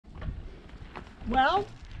Well,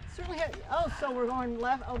 certainly had, oh, so we're going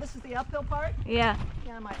left. Oh, this is the uphill part? Yeah.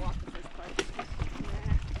 Yeah, I might walk the first part.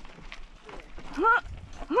 Huh,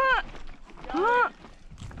 huh, huh.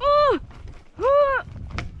 Ooh, huh.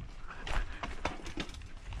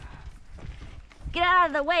 Get out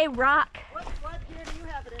of the way, Rock. What gear do you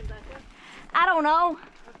have it in, Becca? I don't know.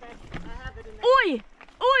 Okay, I have it in there. Oi!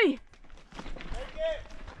 Oi! Take it.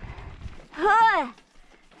 Huh.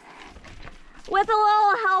 With a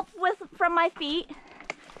little help from my feet.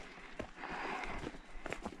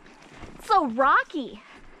 It's so rocky.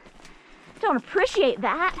 Don't appreciate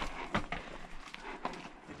that.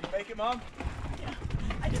 Did you make it, Mom? Yeah,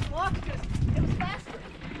 I just walked because it was faster.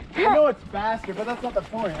 I know it's faster, but that's not the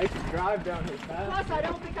point. I should drive down here fast. Plus, I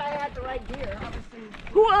don't think I had the right gear, obviously.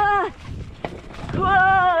 Whoa.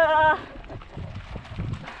 Whoa.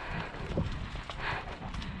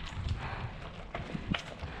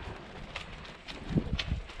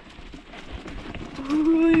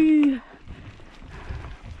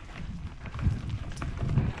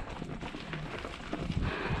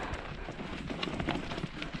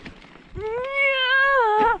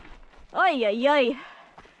 Oy, oy, oy.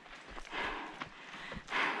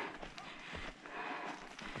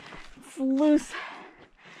 It's loose.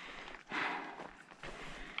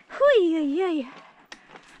 Oy, oy, oy.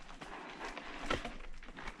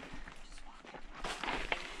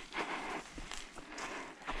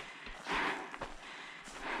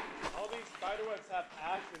 All these spider webs have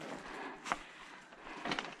ash in them. I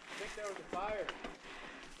think there was a fire.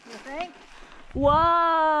 You think?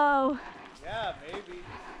 Whoa. Yeah, maybe.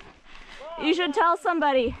 You should tell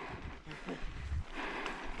somebody.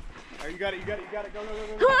 Oh, you got it, go, go, go,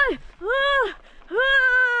 go, go. Hi.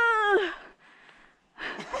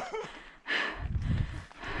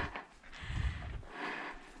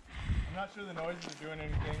 I'm not sure the noises are doing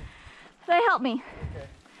anything. They help me. Okay.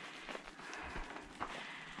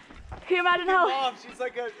 Can you imagine how? Mom, she's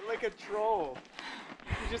like a troll.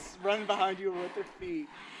 She's just running behind you with her feet.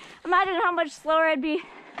 Imagine how much slower I'd be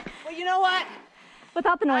Well, you know what?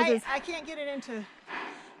 without the noises. I can't get it into,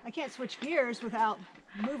 I can't switch gears without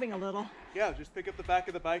moving a little. Yeah, just pick up the back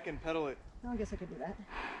of the bike and pedal it. Well, I guess I could do that.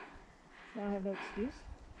 Now I have no excuse.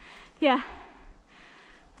 Yeah.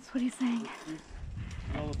 That's what he's saying.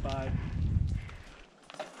 Nullified.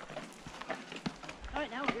 All right,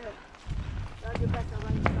 now we're good. I'll get back to our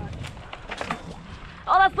running start.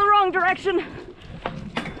 Oh, that's the wrong direction.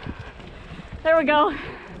 There we go.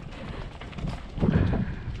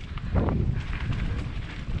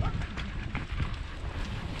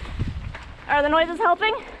 Are the noises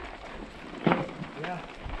helping? Yeah.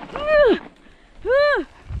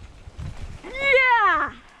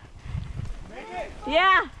 Yeah. Make it!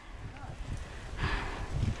 Yeah.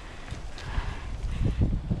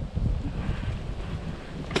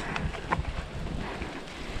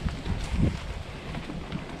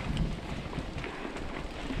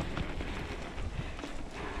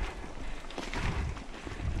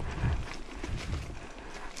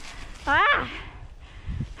 Ah.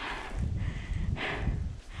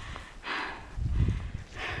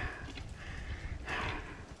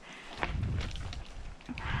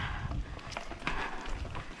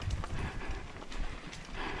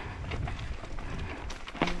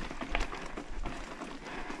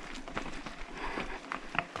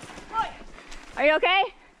 Are you okay?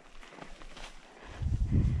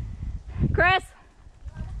 Chris?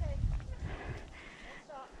 Okay.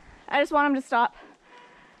 I just want him to stop.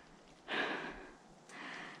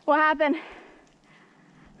 What happened?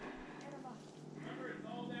 Remember, it's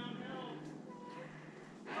all downhill.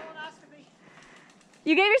 Colonoscopy.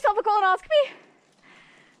 You gave yourself a colonoscopy?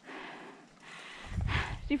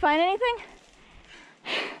 Did you find anything?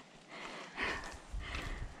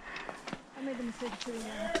 I made the mistake of sitting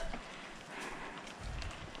down.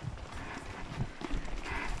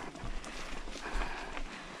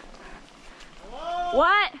 Hello?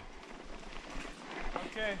 What?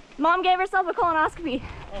 Okay. Mom gave herself a colonoscopy.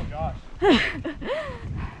 Oh gosh.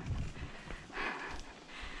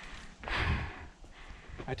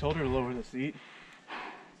 I told her to lower the seat.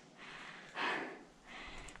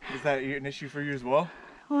 Is that an issue for you as well?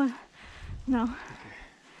 What? No.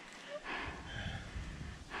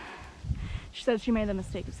 She said she made the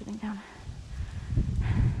mistake of sitting down.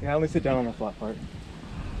 Yeah, I only sit down on the flat part.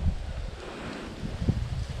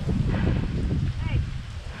 Hey, you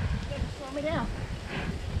gotta slow me down.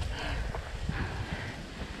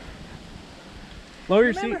 Lower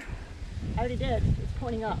your Remember, seat. I already did. It's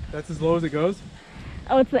pointing up. That's as low as it goes?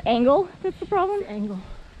 Oh, it's the angle that's the problem? The angle.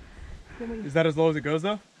 Then we, Is that as low as it goes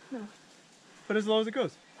though? no. But as low as it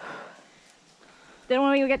goes. Then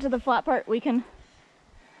when we get to the flat part, we can...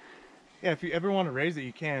 Yeah, if you ever want to raise it,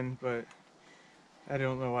 you can, but I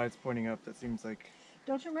don't know why it's pointing up. That seems like...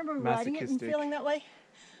 Don't you remember riding it and Masochistic. feeling that way?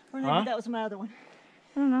 Or maybe Huh? that was my other one.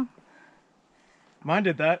 I don't know. Mine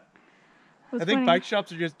did that. What's I think pointing? bike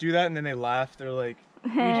shops are just do that and then they laugh. They're like, we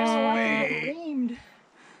just wait. Dreamed.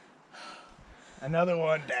 Another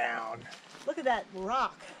one down. Look at that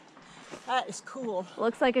rock. That is cool.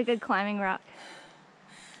 Looks like a good climbing rock.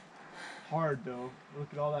 Hard though. Look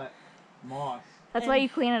at all that moss. That's why you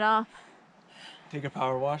clean it off. Take a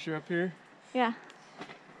power washer up here. Yeah.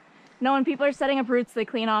 No, when people are setting up routes, they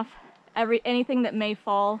clean off anything that may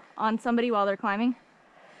fall on somebody while they're climbing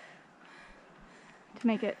to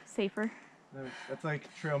make it safer. That's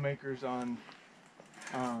like trail makers on,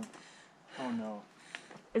 oh no.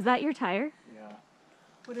 Is that your tire? Yeah.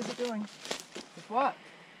 What is it doing? It's what?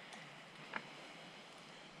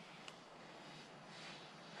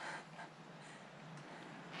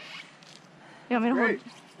 You want me to hold? Great.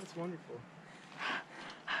 That's wonderful.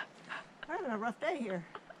 We're having a rough day here.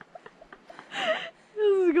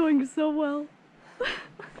 This is going so well.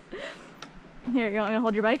 Here, you want me to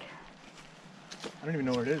hold your bike? I don't even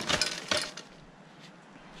know where it is.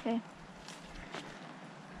 Okay.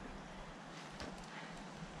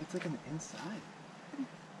 It's like on the inside.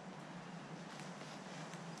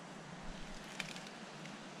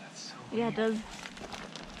 That's so Yeah, it does.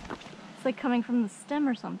 It's like coming from the stem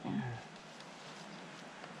or something.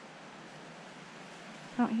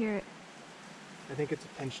 I don't hear it. I think it's a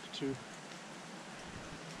pinched tube.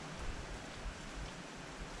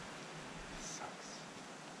 Sucks.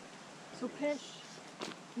 So pinch,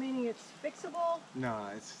 meaning it's fixable. No,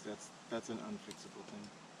 that's an unfixable thing.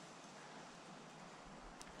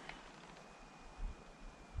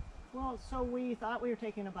 Well, so we thought we were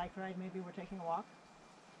taking a bike ride. Maybe we're taking a walk.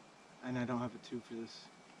 And I don't have a tube for this.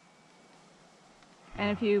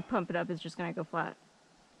 And if you pump it up, it's just gonna go flat.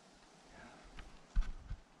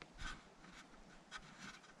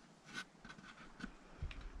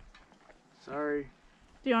 Sorry.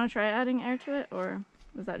 Do you want to try adding air to it, or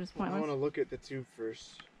was that just I want pointless? to look at the tube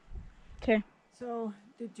first. Okay. So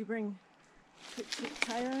did you bring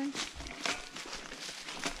tire in?